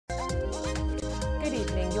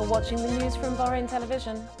You're watching the news from Bahrain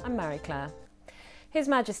Television. I'm Mary Claire. His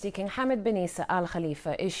Majesty King Hamad bin Isa Al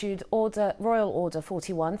Khalifa issued Royal Order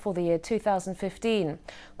 41 for the year 2015,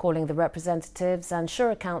 calling the representatives and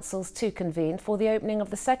Shura councils to convene for the opening of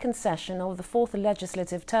the second session of the fourth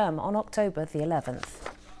legislative term on October the 11th.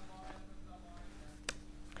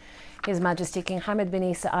 His Majesty King Hamad bin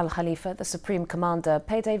Isa Al Khalifa, the Supreme Commander,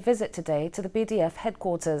 paid a visit today to the BDF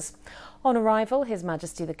headquarters. On arrival, His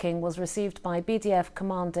Majesty the King was received by BDF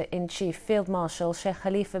Commander-in-Chief Field Marshal Sheikh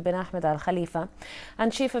Khalifa bin Ahmed Al Khalifa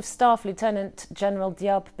and Chief of Staff Lieutenant General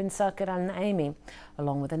Diab bin Sakir Al Naimi,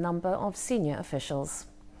 along with a number of senior officials.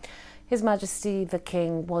 His Majesty the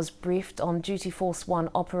King was briefed on Duty Force 1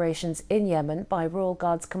 operations in Yemen by Royal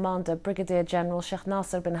Guards Commander Brigadier General Sheikh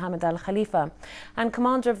Nasser bin Hamad Al Khalifa and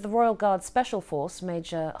Commander of the Royal Guards Special Force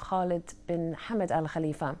Major Khalid bin Hamad Al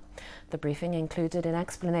Khalifa. The briefing included an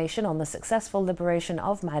explanation on the successful liberation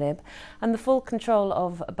of Marib and the full control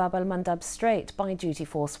of Bab al-Mandab Strait by Duty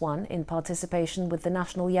Force 1 in participation with the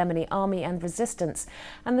National Yemeni Army and Resistance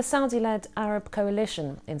and the Saudi-led Arab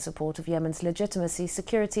coalition in support of Yemen's legitimacy,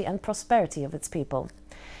 security and prosperity of its people.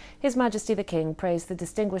 His Majesty the King praised the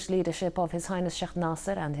distinguished leadership of His Highness Sheikh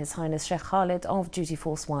Nasser and His Highness Sheikh Khalid of Duty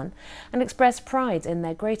Force 1 and expressed pride in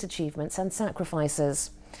their great achievements and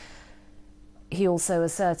sacrifices. He also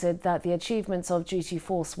asserted that the achievements of Duty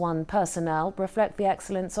Force 1 personnel reflect the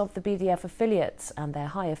excellence of the BDF affiliates and their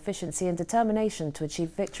high efficiency and determination to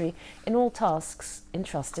achieve victory in all tasks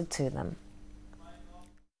entrusted to them.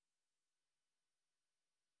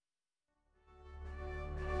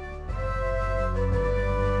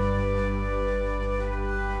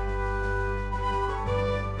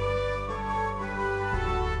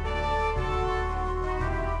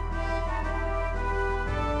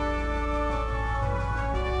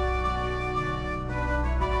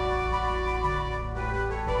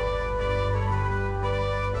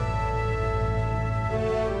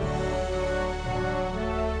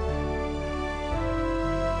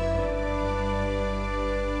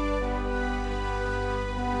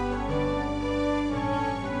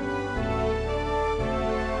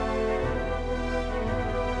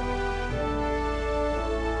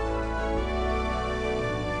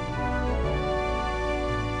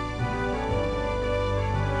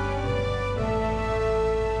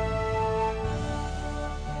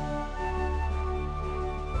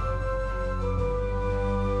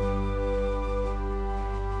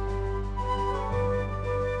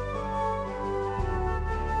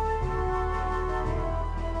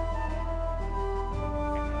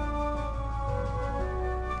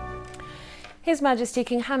 His Majesty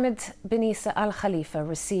King Hamad bin Isa Al Khalifa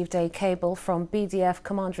received a cable from BDF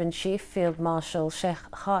Commander-in-Chief Field Marshal Sheikh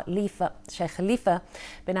Khalifa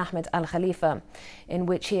bin Ahmed Al Khalifa, in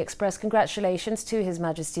which he expressed congratulations to His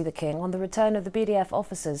Majesty the King on the return of the BDF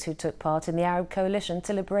officers who took part in the Arab coalition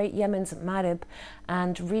to liberate Yemen's Marib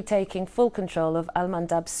and retaking full control of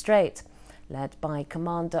Al-Mandab Strait. Led by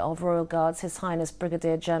Commander of Royal Guards His Highness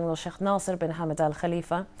Brigadier General Sheikh Nasser bin Hamad Al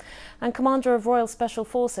Khalifa and Commander of Royal Special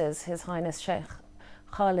Forces His Highness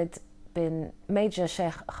Major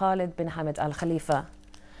Sheikh Khalid bin Hamad Al Khalifa.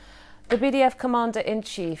 The BDF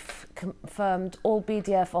Commander-in-Chief confirmed all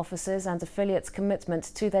BDF officers and affiliates' commitment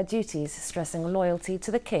to their duties, stressing loyalty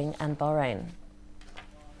to the King and Bahrain.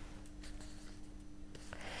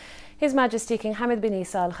 His Majesty King Hamad bin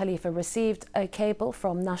Isa Al Khalifa received a cable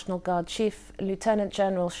from National Guard Chief Lieutenant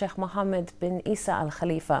General Sheikh Mohammed bin Isa Al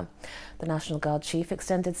Khalifa. The National Guard Chief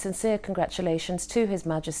extended sincere congratulations to His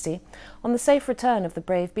Majesty on the safe return of the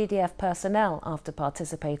brave BDF personnel after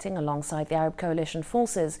participating alongside the Arab coalition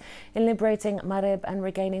forces in liberating Marib and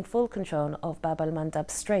regaining full control of Bab al-Mandab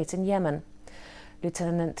Strait in Yemen.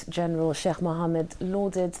 Lieutenant General Sheikh Mohammed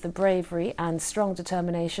lauded the bravery and strong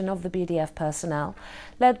determination of the BDF personnel,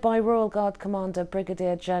 led by Royal Guard Commander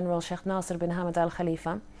Brigadier General Sheikh Nasser bin Hamad Al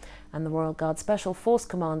Khalifa and the Royal Guard Special Force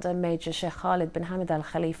Commander Major Sheikh Khalid bin Hamad Al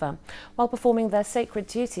Khalifa, while performing their sacred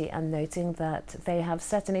duty and noting that they have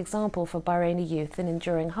set an example for Bahraini youth in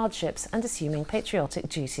enduring hardships and assuming patriotic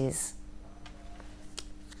duties.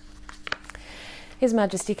 His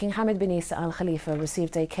Majesty King Hamad bin Isa Al Khalifa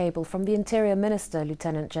received a cable from the Interior Minister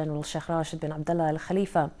Lieutenant General Sheikh Rashid bin Abdullah Al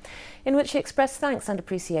Khalifa, in which he expressed thanks and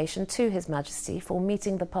appreciation to His Majesty for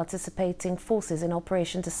meeting the participating forces in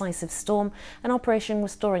Operation Decisive Storm and Operation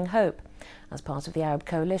Restoring Hope, as part of the Arab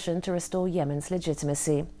coalition to restore Yemen's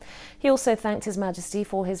legitimacy. He also thanked His Majesty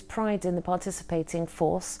for his pride in the participating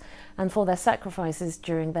force and for their sacrifices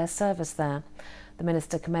during their service there. The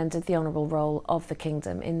minister commended the honourable role of the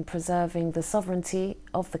kingdom in preserving the sovereignty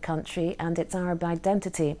of the country and its Arab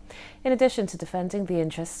identity, in addition to defending the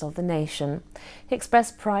interests of the nation. He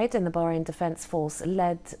expressed pride in the Bahrain Defence Force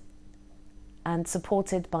led and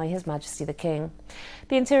supported by His Majesty the King.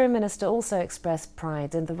 The Interior Minister also expressed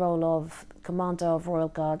pride in the role of Commander of Royal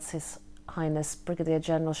Guards, His Highness Brigadier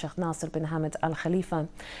General Sheikh Nasser bin Hamad Al Khalifa,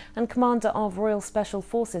 and Commander of Royal Special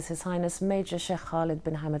Forces, His Highness Major Sheikh Khalid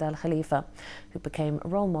bin Hamad Al Khalifa, who became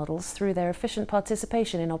role models through their efficient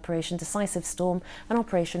participation in Operation Decisive Storm and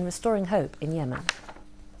Operation Restoring Hope in Yemen.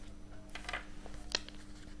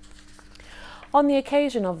 On the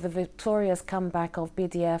occasion of the victorious comeback of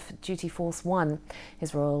BDF Duty Force 1,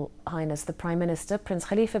 His Royal Highness the Prime Minister, Prince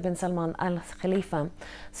Khalifa bin Salman Al Khalifa,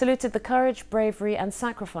 saluted the courage, bravery and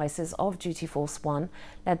sacrifices of Duty Force 1,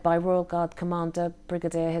 led by Royal Guard Commander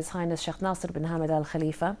Brigadier His Highness Sheikh Nasser bin Hamad Al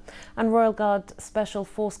Khalifa and Royal Guard Special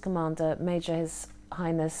Force Commander Major His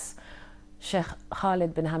Highness Sheikh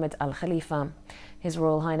Khalid bin Hamad Al Khalifa. His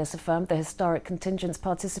Royal Highness affirmed the historic contingent's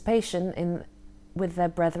participation with their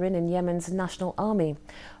brethren in Yemen's National Army,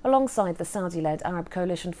 alongside the Saudi-led Arab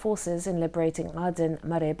coalition forces in liberating Aden,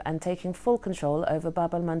 Marib and taking full control over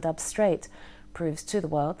Bab al-Mandab Strait, proves to the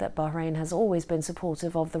world that Bahrain has always been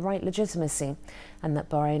supportive of the right legitimacy and that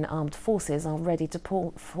Bahrain armed forces are ready to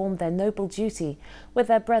perform their noble duty with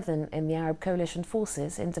their brethren in the Arab coalition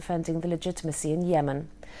forces in defending the legitimacy in Yemen.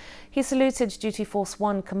 He saluted Duty Force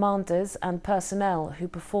 1 commanders and personnel who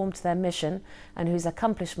performed their mission and whose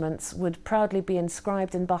accomplishments would proudly be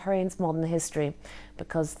inscribed in Bahrain's modern history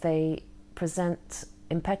because they present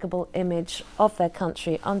impeccable image of their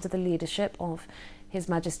country under the leadership of His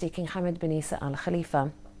Majesty King Hamad bin Isa Al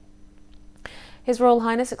Khalifa. His Royal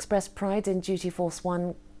Highness expressed pride in Duty Force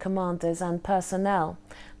 1 commanders and personnel,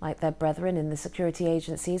 like their brethren in the security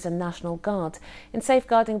agencies and National Guard, in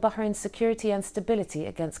safeguarding Bahrain's security and stability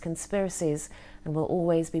against conspiracies, and will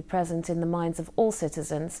always be present in the minds of all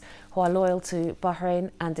citizens who are loyal to Bahrain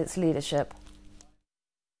and its leadership.